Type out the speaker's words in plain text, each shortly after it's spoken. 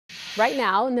Right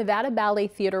now, Nevada Ballet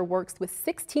Theater works with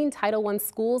 16 Title I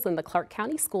schools in the Clark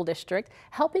County School District,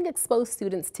 helping expose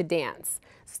students to dance.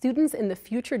 Students in the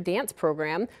Future Dance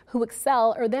program who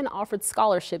excel are then offered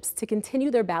scholarships to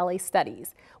continue their ballet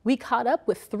studies. We caught up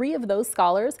with 3 of those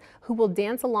scholars who will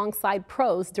dance alongside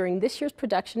pros during this year's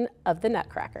production of the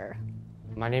Nutcracker.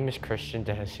 My name is Christian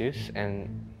De Jesus, and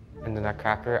in the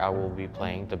Nutcracker, I will be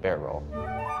playing the bear role.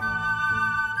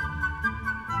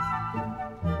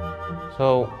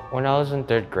 So when I was in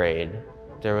 3rd grade,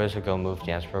 there was a Go Move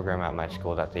dance program at my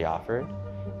school that they offered,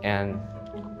 and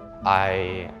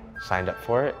I signed up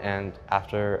for it, and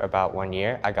after about 1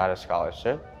 year, I got a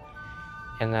scholarship,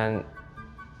 and then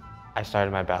I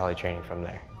started my ballet training from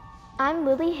there. I'm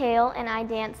Lily Hale, and I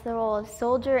dance the role of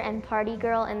soldier and party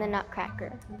girl in the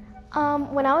Nutcracker.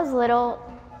 When I was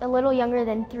a little younger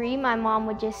than 3, my mom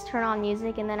would just turn on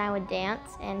music and then I would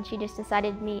dance, and she just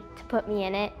decided to put me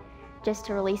in it just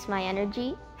to release my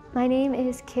energy. My name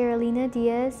is Carolina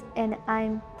Diaz, and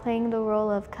I'm playing the role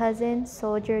of cousin,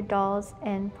 soldier, dolls,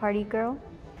 and party girl.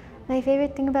 My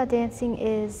favorite thing about dancing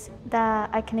is that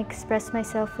I can express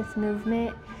myself with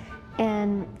movement,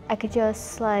 and I could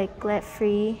just let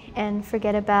free and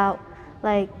forget about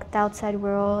the outside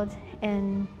world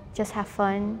and just have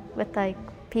fun with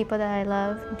people that I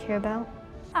love and care about.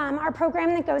 Our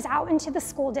program that goes out into the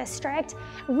school district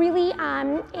really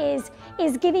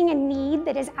is giving a need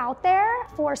that is out there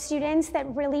for students that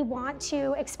really want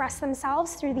to express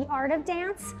themselves through the art of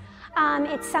dance.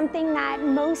 It's something that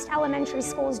most elementary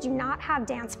schools do not have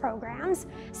dance programs,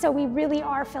 so we really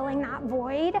are filling that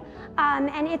void.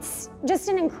 And it's just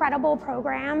an incredible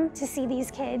program to see these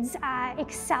kids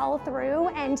excel through,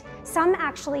 and some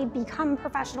actually become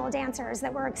professional dancers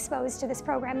that were exposed to this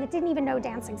program that didn't even know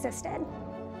dance existed.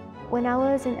 When I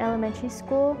was in elementary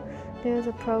school, there was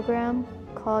a program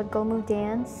called Go Move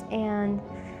Dance, and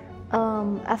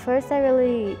at first I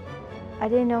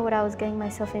didn't know what I was getting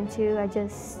myself into. I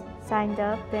just signed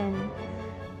up, and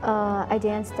I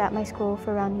danced at my school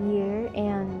for around a year,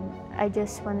 and I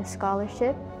just won a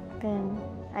scholarship, and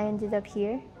I ended up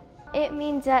here. It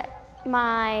means that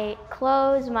my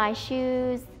clothes, my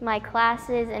shoes, my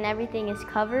classes, and everything is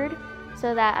covered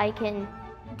so that I can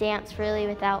dance freely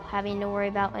without having to worry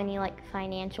about any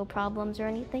financial problems or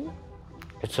anything.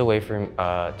 It's a way for me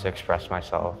to express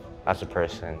myself as a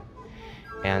person,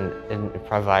 and it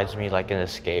provides me an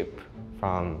escape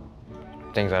from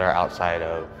things that are outside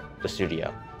of the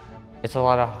studio. It's a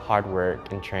lot of hard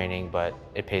work and training, but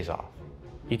it pays off.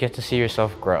 You get to see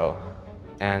yourself grow,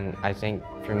 and I think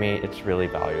for me it's really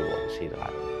valuable to see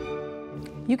that.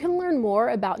 You can learn more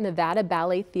about Nevada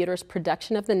Ballet Theater's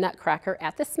production of the Nutcracker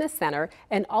at the Smith Center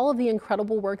and all of the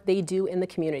incredible work they do in the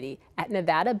community at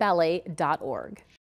nevadaballet.org.